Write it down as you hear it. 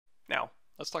Now,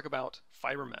 let's talk about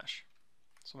Fibermesh.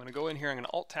 So I'm going to go in here, I'm going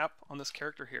to Alt Tap on this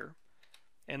character here,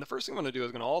 and the first thing I'm going to do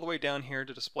is go all the way down here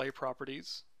to Display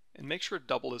Properties, and make sure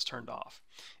double is turned off.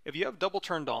 If you have double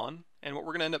turned on, and what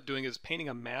we're going to end up doing is painting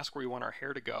a mask where we want our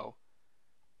hair to go,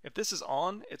 if this is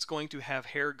on, it's going to have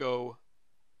hair go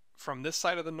from this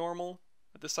side of the normal,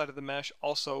 this side of the mesh,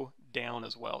 also down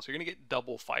as well. So you're going to get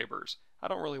double fibers. I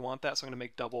don't really want that, so I'm going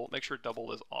to make sure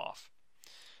double is off.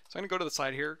 So I'm going to go to the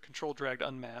side here, Control Drag to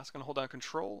unmask. I'm going to hold down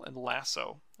Control and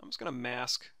Lasso. I'm just going to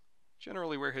mask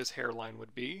generally where his hairline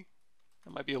would be.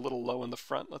 That might be a little low in the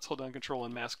front. Let's hold down Control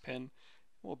and Mask Pin.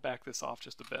 We'll back this off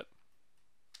just a bit.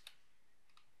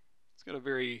 It's got a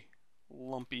very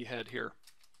lumpy head here.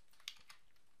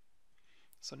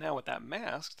 So now with that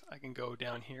masked, I can go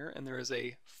down here and there is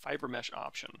a Fibermesh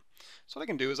option. So what I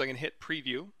can do is I can hit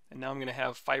Preview, and now I'm going to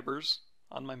have fibers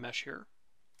on my mesh here.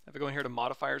 If I go in here to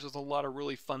modifiers, there's a lot of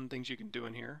really fun things you can do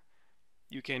in here.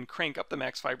 You can crank up the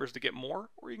max fibers to get more,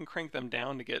 or you can crank them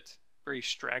down to get very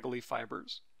straggly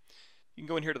fibers. You can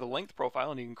go in here to the length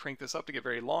profile and you can crank this up to get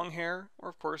very long hair, or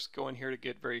of course go in here to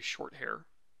get very short hair.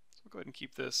 So go ahead and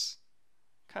keep this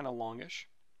kind of longish.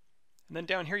 And then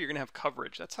down here you're going to have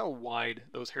coverage. That's how wide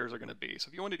those hairs are going to be. So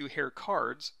if you want to do hair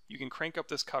cards, you can crank up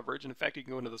this coverage, and in fact you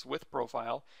can go into this width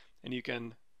profile and you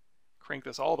can crank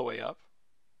this all the way up.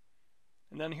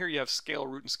 And then here you have scale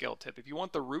root and scale tip. If you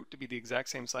want the root to be the exact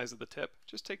same size as the tip,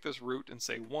 just take this root and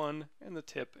say 1, and the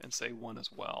tip and say 1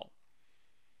 as well.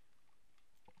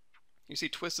 You see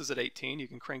twist is at 18. You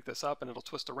can crank this up and it'll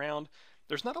twist around.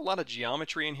 There's not a lot of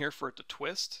geometry in here for it to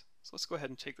twist, so let's go ahead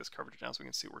and take this coverage down so we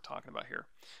can see what we're talking about here.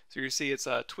 So you see it's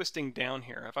twisting down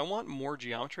here. If I want more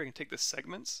geometry, I can take the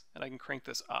segments and I can crank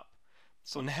this up.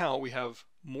 So now we have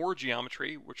more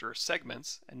geometry, which are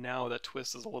segments, and now that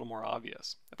twist is a little more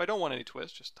obvious. If I don't want any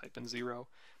twist, just type in 0,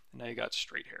 and now you got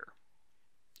straight hair.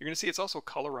 You're going to see it's also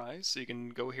colorized, so you can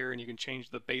go here and you can change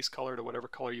the base color to whatever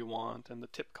color you want, and the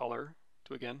tip color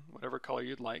to, again, whatever color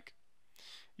you'd like.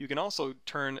 You can also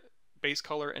turn base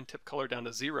color and tip color down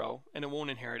to 0, and it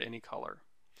won't inherit any color.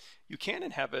 You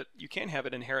can have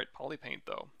it inherit polypaint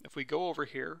though. If we go over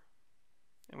here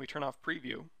and we turn off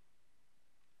preview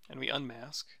and we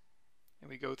unmask and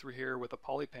we go through here with a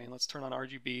polypaint, let's turn on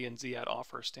RGB and Z add off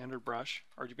for a standard brush,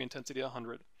 RGB intensity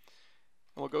 100. And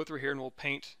we'll go through here and we'll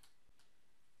paint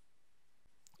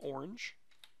orange,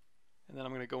 and then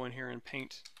I'm going to go in here and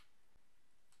paint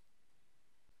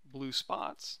blue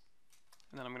spots,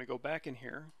 and then I'm going to go back in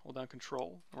here, hold down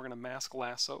Control, and we're going to mask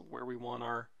lasso where we want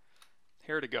our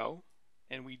hair to go,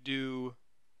 and we do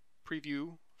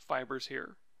preview fibers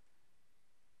here.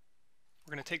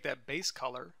 We're going to take that base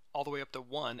color all the way up to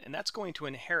 1, and that's going to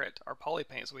inherit our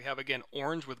polypaint. So we have again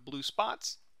orange with blue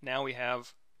spots. Now we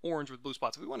have orange with blue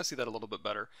spots. If we want to see that a little bit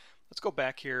better, let's go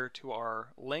back here to our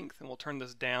length and we'll turn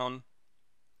this down,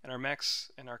 and our max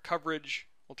and our coverage,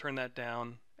 we'll turn that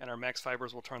down, and our max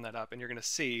fibers will turn that up, and you're going to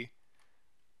see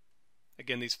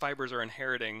again these fibers are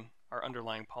inheriting our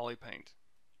underlying polypaint.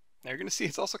 Now you're going to see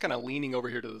it's also kind of leaning over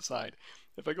here to the side.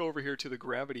 If I go over here to the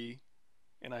gravity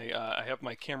and I have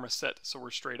my camera set so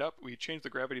we're straight up, we change the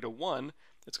gravity to 1,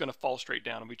 it's going to fall straight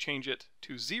down. And we change it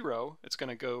to 0, it's going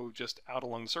to go just out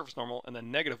along the surface normal, and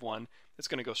then -1, it's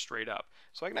going to go straight up.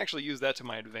 So I can actually use that to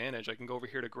my advantage. I can go over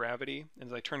here to gravity, and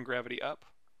as I turn gravity up,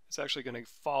 it's actually going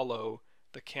to follow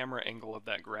the camera angle of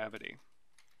that gravity.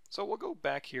 So we'll go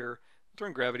back here, we'll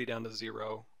turn gravity down to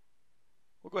 0.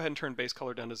 We'll go ahead and turn base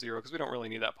color down to 0 because we don't really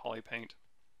need that poly paint.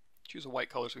 Choose a white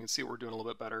color so we can see what we're doing a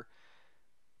little bit better.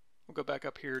 We'll go back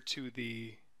up here to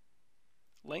the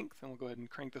length, and we'll go ahead and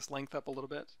crank this length up a little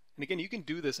bit. And again, you can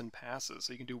do this in passes.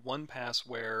 So you can do one pass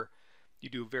where you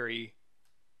do very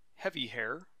heavy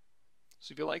hair.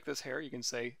 So if you like this hair, you can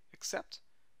say accept.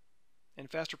 And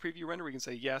faster preview render, we can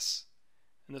say yes.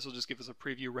 And this will just give us a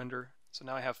preview render. So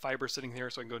now I have fiber sitting there,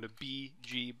 so I can go to B,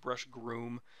 G, brush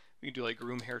groom. We can do like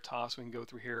groom hair toss. We can go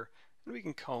through here and we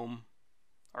can comb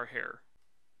our hair.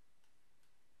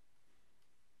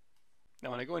 Now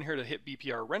when I go in here to hit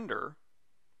BPR render,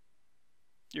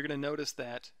 you're going to notice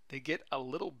that they get a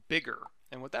little bigger.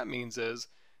 And what that means is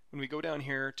when we go down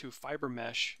here to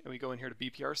Fibermesh and we go in here to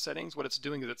BPR settings, what it's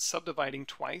doing is it's subdividing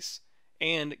twice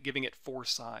and giving it 4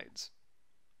 sides.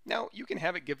 Now you can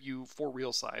have it give you 4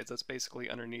 real sides. That's basically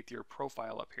underneath your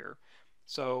profile up here.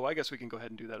 So I guess we can go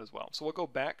ahead and do that as well. So we'll go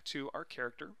back to our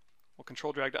character. We'll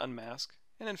control drag to unmask.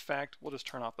 And in fact, we'll just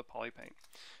turn off the poly paint.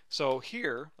 So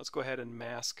here, let's go ahead and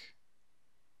mask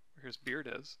where his beard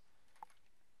is.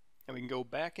 And we can go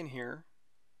back in here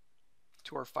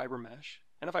to our Fibermesh.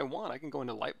 And if I want, I can go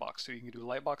into Lightbox too. You can do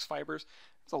Lightbox fibers.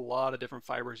 There's a lot of different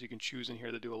fibers you can choose in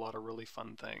here that do a lot of really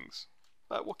fun things.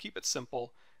 But we'll keep it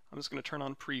simple. I'm just going to turn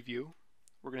on preview.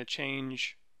 We're going to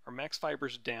change our max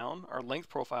fibers down, our length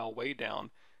profile way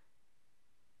down,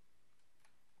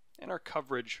 and our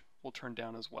coverage will turn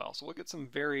down as well. So we'll get some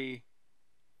very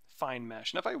fine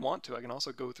mesh. And if I want to, I can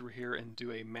also go through here and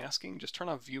do a masking. Just turn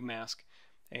on view mask,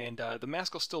 and the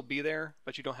mask will still be there,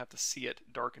 but you don't have to see it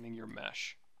darkening your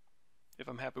mesh. If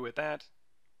I'm happy with that,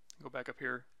 go back up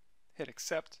here, hit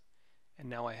accept, and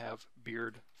now I have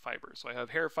beard fibers. So I have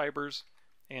hair fibers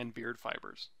and beard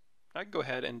fibers. I can go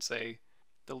ahead and say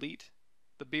delete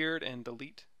the beard and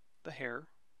delete the hair.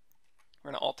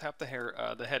 We're going to alt tap the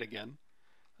head again.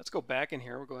 Let's go back in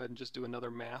here. We'll go ahead and just do another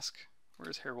mask where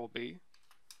his hair will be.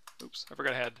 Oops, I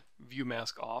forgot I had view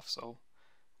mask off, so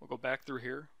we'll go back through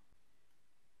here.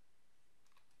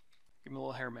 Give him a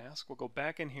little hair mask. We'll go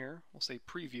back in here. We'll say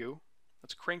preview.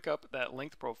 Let's crank up that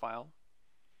length profile.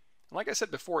 And like I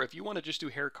said before, if you want to just do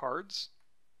hair cards,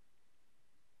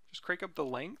 just crank up the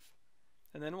length,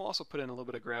 and then we'll also put in a little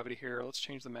bit of gravity here. Let's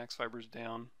change the max fibers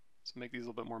down to make these a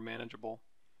little bit more manageable,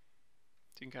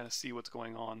 so you can kind of see what's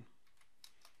going on.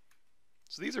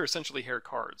 So these are essentially hair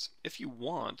cards. If you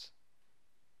want,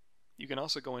 you can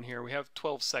also go in here. We have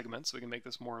 12 segments, so we can make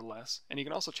this more or less. And you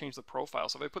can also change the profile.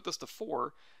 So if I put this to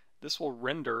 4, this will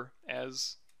render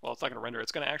as, well, it's not going to render,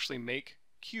 it's going to actually make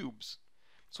cubes.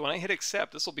 So when I hit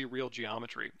accept, this will be real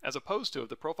geometry. As opposed to if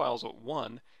the profile is at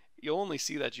 1, you'll only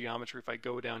see that geometry if I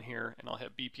go down here and I'll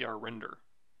hit BPR render.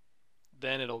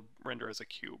 Then it'll render as a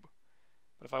cube.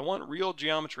 But if I want real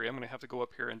geometry, I'm going to have to go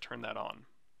up here and turn that on.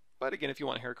 But again, if you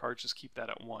want hair cards, just keep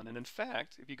that at 1. And in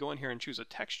fact, if you go in here and choose a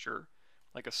texture,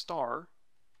 like a star,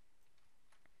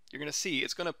 you're going to see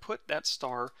it's going to put that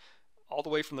star all the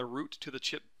way from the root to the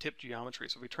tip geometry.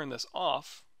 So if we turn this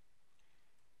off,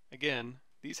 again,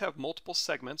 these have multiple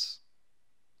segments.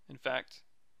 In fact,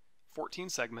 14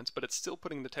 segments, but it's still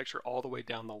putting the texture all the way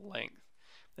down the length.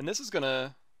 And this is going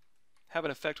to have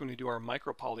an effect when we do our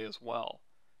micropoly as well.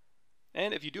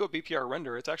 And if you do a BPR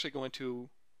render, it's actually going to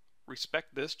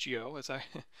respect this geo. As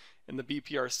in the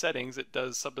BPR settings, it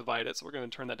does subdivide it, so we're going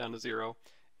to turn that down to 0,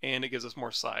 and it gives us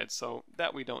more sides, so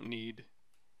that we don't need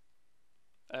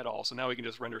at all. So now we can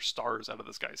just render stars out of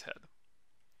this guy's head.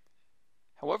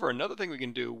 However, another thing we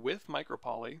can do with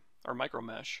micropoly, or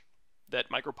micromesh, that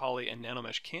micropoly and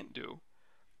nanomesh can't do,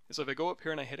 is if I go up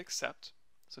here and I hit accept,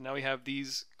 so now we have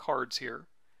these cards here,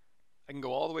 I can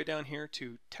go all the way down here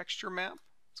to texture map.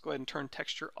 Let's go ahead and turn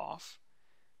texture off.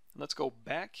 And let's go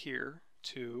back here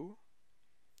to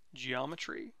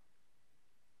geometry,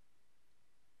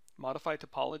 modify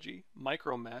topology,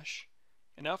 micromesh,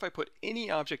 and now if I put any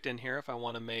object in here, if I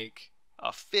want to make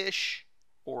a fish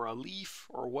or a leaf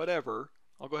or whatever,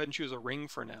 I'll go ahead and choose a ring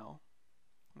for now.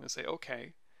 I'm going to say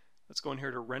OK. Let's go in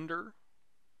here to render,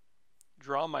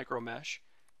 draw micromesh.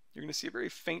 You're going to see a very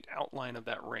faint outline of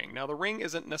that ring. Now the ring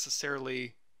isn't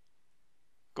necessarily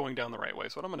going down the right way,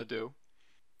 so what I'm going to do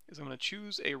is I'm going to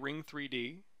choose a ring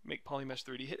 3D, make polymesh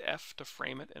 3D, hit F to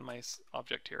frame it in my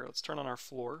object here. Let's turn on our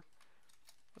floor.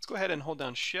 Let's go ahead and hold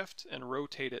down Shift and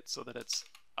rotate it so that it's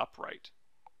upright.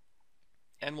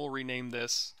 And we'll rename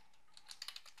this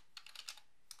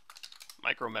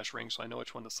micromesh ring so I know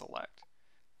which one to select.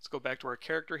 Let's go back to our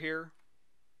character here.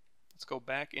 Let's go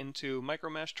back into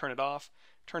micromesh, turn it off,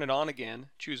 turn it on again,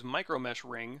 choose micromesh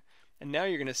ring, and now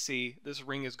you're going to see this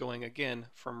ring is going again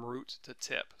from root to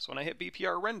tip. So when I hit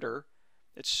BPR render,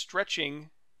 it's stretching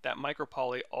that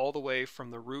micropoly all the way from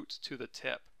the root to the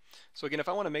tip. So again, if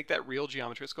I want to make that real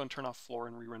geometry, let's go and turn off floor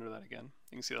and re-render that again.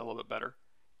 You can see that a little bit better.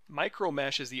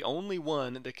 Micromesh is the only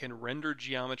one that can render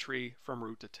geometry from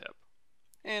root to tip.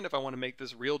 And if I want to make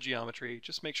this real geometry,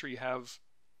 just make sure you have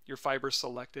your fibers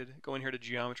selected. Go in here to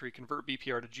geometry, convert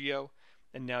BPR to geo,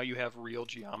 and now you have real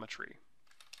geometry.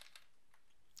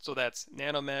 So that's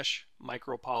nanomesh,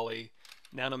 micropoly,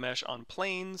 nanomesh on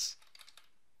planes,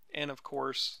 and of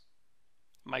course,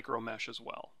 micromesh as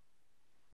well.